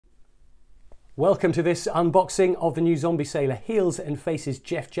Welcome to this unboxing of the new Zombie Sailor Heels and Faces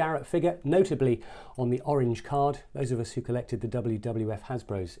Jeff Jarrett figure, notably on the orange card. Those of us who collected the WWF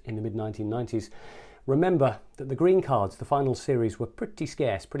Hasbros in the mid-1990s remember that the green cards, the final series, were pretty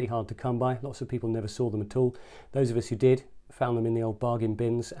scarce, pretty hard to come by. Lots of people never saw them at all. Those of us who did found them in the old bargain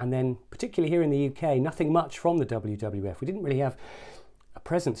bins, and then particularly here in the UK, nothing much from the WWF. We didn't really have a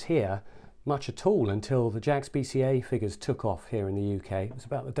presence here much at all until the Jags BCA figures took off here in the UK. It was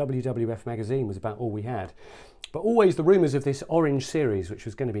about the WWF magazine was about all we had. But always the rumours of this orange series, which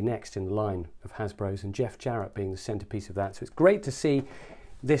was going to be next in the line of Hasbros, and Jeff Jarrett being the centrepiece of that. So it's great to see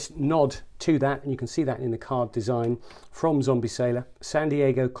this nod to that, and you can see that in the card design from Zombie Sailor. San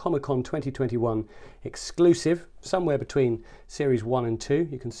Diego Comic-Con 2021 exclusive, somewhere between Series 1 and 2.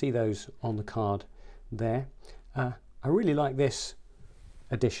 You can see those on the card there. I really like this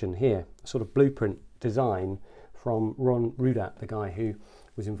edition here, a sort of blueprint design from Ron Rudat, the guy who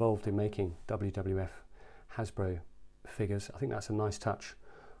was involved in making WWF Hasbro figures. I think that's a nice touch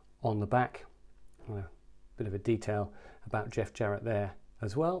on the back. A bit of a detail about Jeff Jarrett there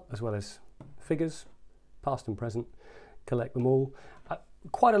as well as figures, past and present. Collect them all.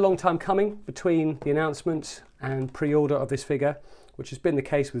 Quite a long time coming between the announcement and pre-order of this figure, which has been the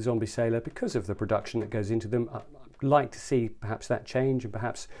case with Zombie Sailor because of the production that goes into them. I'd like to see perhaps that change, and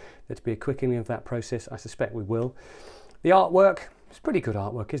perhaps there to be a quickening of that process. I suspect we will. The artwork, it's pretty good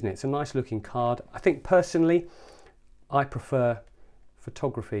artwork, isn't it? It's a nice looking card. I think personally I prefer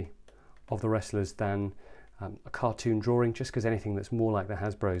photography of the wrestlers than a cartoon drawing, just because anything that's more like the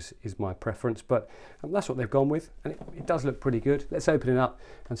Hasbros is my preference, but that's what they've gone with, and it does look pretty good. Let's open it up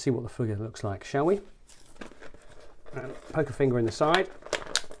and see what the figure looks like, shall we? Poke a finger in the side.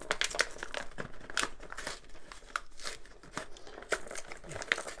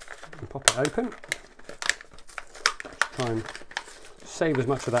 And pop it open. Try and save as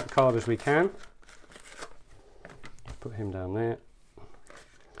much of that card as we can. Put him down there.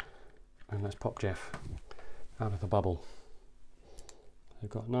 And let's pop Jeff out of the bubble. They've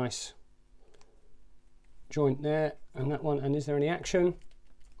got a nice joint there, and that one. And is there any action?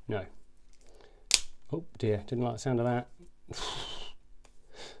 No. Oh dear, didn't like the sound of that.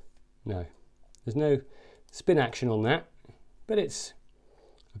 No, there's no spin action on that, but it's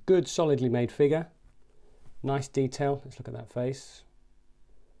a good solidly made figure. Nice detail. Let's look at that face.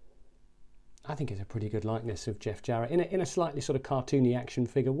 I think it's a pretty good likeness of Jeff Jarrett in a slightly sort of cartoony action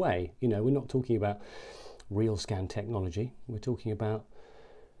figure way. You know, we're not talking about real scan technology. We're talking about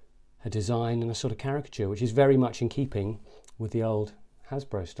a design and a sort of caricature, which is very much in keeping with the old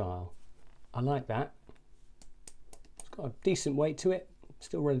Hasbro style. I like that. It's got a decent weight to it,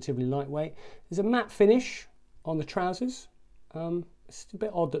 still relatively lightweight. There's a matte finish on the trousers. It's a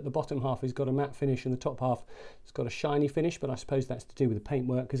bit odd that the bottom half has got a matte finish and the top half has got a shiny finish, but I suppose that's to do with the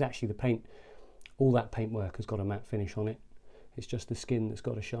paintwork, because actually the paint, all that paintwork has got a matte finish on it. It's just the skin that's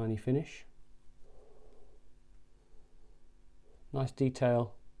got a shiny finish. Nice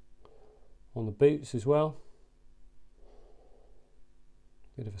detail on the boots as well.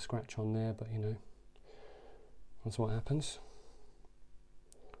 Bit of a scratch on there, but you know, that's what happens.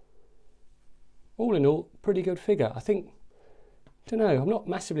 All in all, pretty good figure. I think, don't know, I'm not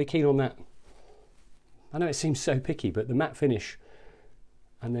massively keen on that. I know it seems so picky, but the matte finish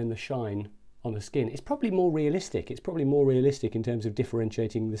and then the shine on the skin, it's probably more realistic. It's probably more realistic in terms of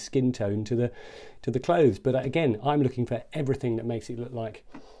differentiating the skin tone to the clothes. But again, I'm looking for everything that makes it look like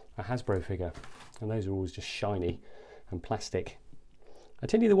a Hasbro figure, and those are always just shiny and plastic. I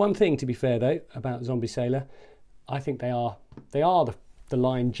tell you the one thing, to be fair though, about Zombie Sailor, I think they are the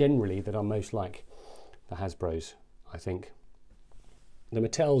line generally that are most like the Hasbros. I think the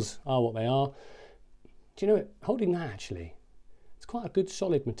Mattels are what they are. Do you know it? Holding that, actually, it's quite a good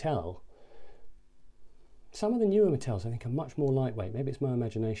solid Mattel. Some of the newer Mattels I think are much more lightweight. Maybe it's my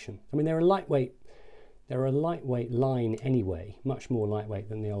imagination. I mean, they're a lightweight line anyway, much more lightweight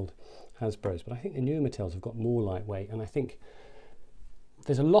than the old Hasbros, but I think the newer Mattels have got more lightweight, and I think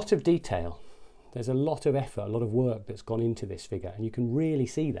there's a lot of detail, there's a lot of effort, a lot of work that's gone into this figure, and you can really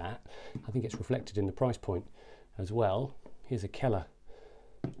see that. I think it's reflected in the price point as well. Here's a Keller.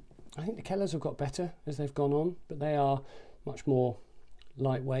 I think the Kellers have got better as they've gone on, but they are much more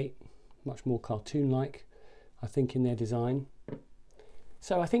lightweight, much more cartoon-like, I think, in their design.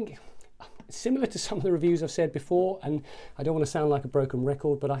 So I think, similar to some of the reviews I've said before, and I don't want to sound like a broken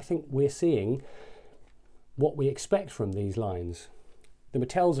record, but I think we're seeing what we expect from these lines. The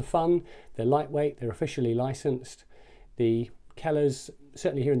Mattels are fun, they're lightweight, they're officially licensed. The Kellers,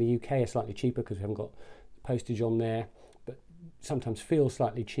 certainly here in the UK, are slightly cheaper because we haven't got postage on there, but sometimes feel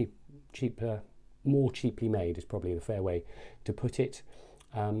slightly cheaper, more cheaply made is probably the fair way to put it.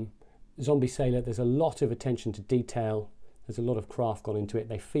 Zombie Sailor, there's a lot of attention to detail. There's a lot of craft gone into it.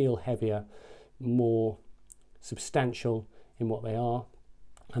 They feel heavier, more substantial in what they are,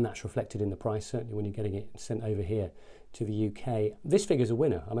 and that's reflected in the price, certainly when you're getting it sent over here to the UK. This figure's a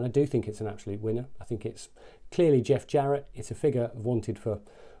winner. I mean, I do think it's an absolute winner. I think it's clearly Jeff Jarrett. It's a figure I've wanted for,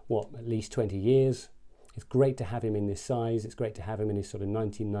 what, at least 20 years. It's great to have him in this size. It's great to have him in his sort of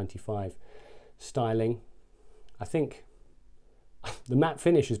 1995 styling. I think the matte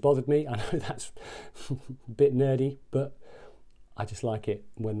finish has bothered me. I know that's a bit nerdy, but I just like it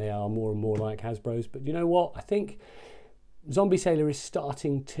when they are more and more like Hasbro's. But you know what? I think Zombie Sailor is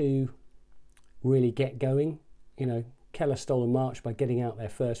starting to really get going. You know, Keller stole a march by getting out there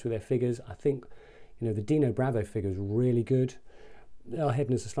first with their figures. I think, you know, the Dino Bravo figure is really good. El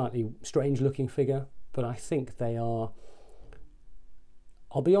Hedner's a slightly strange looking figure, but I think they are,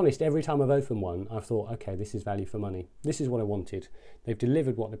 I'll be honest, every time I've opened one, I've thought, okay, this is value for money. This is what I wanted. They've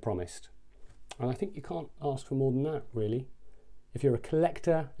delivered what they promised. And I think you can't ask for more than that, really. If you're a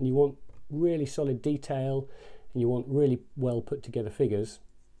collector and you want really solid detail and you want really well put together figures,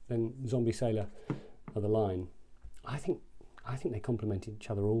 then Zombie Sailor are the line. I think they complement each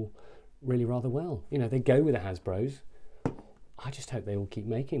other all really rather well. You know, they go with the Hasbros. I just hope they all keep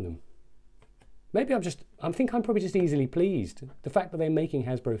making them. Maybe I think I'm probably just easily pleased. The fact that they're making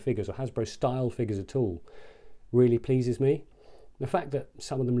Hasbro figures or Hasbro style figures at all really pleases me. The fact that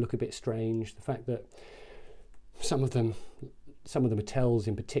some of them look a bit strange, the fact that some of the Mattels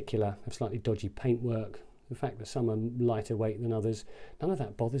in particular have slightly dodgy paintwork, the fact that some are lighter weight than others, none of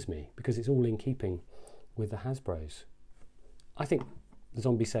that bothers me because it's all in keeping with the Hasbros. I think the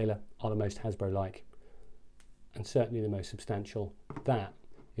Zombie Sailor are the most Hasbro-like and certainly the most substantial. That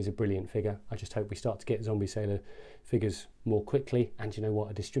is a brilliant figure. I just hope we start to get Zombie Sailor figures more quickly, and you know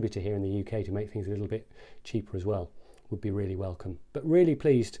what, a distributor here in the UK to make things a little bit cheaper as well would be really welcome. But really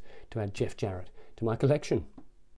pleased to add Jeff Jarrett to my collection.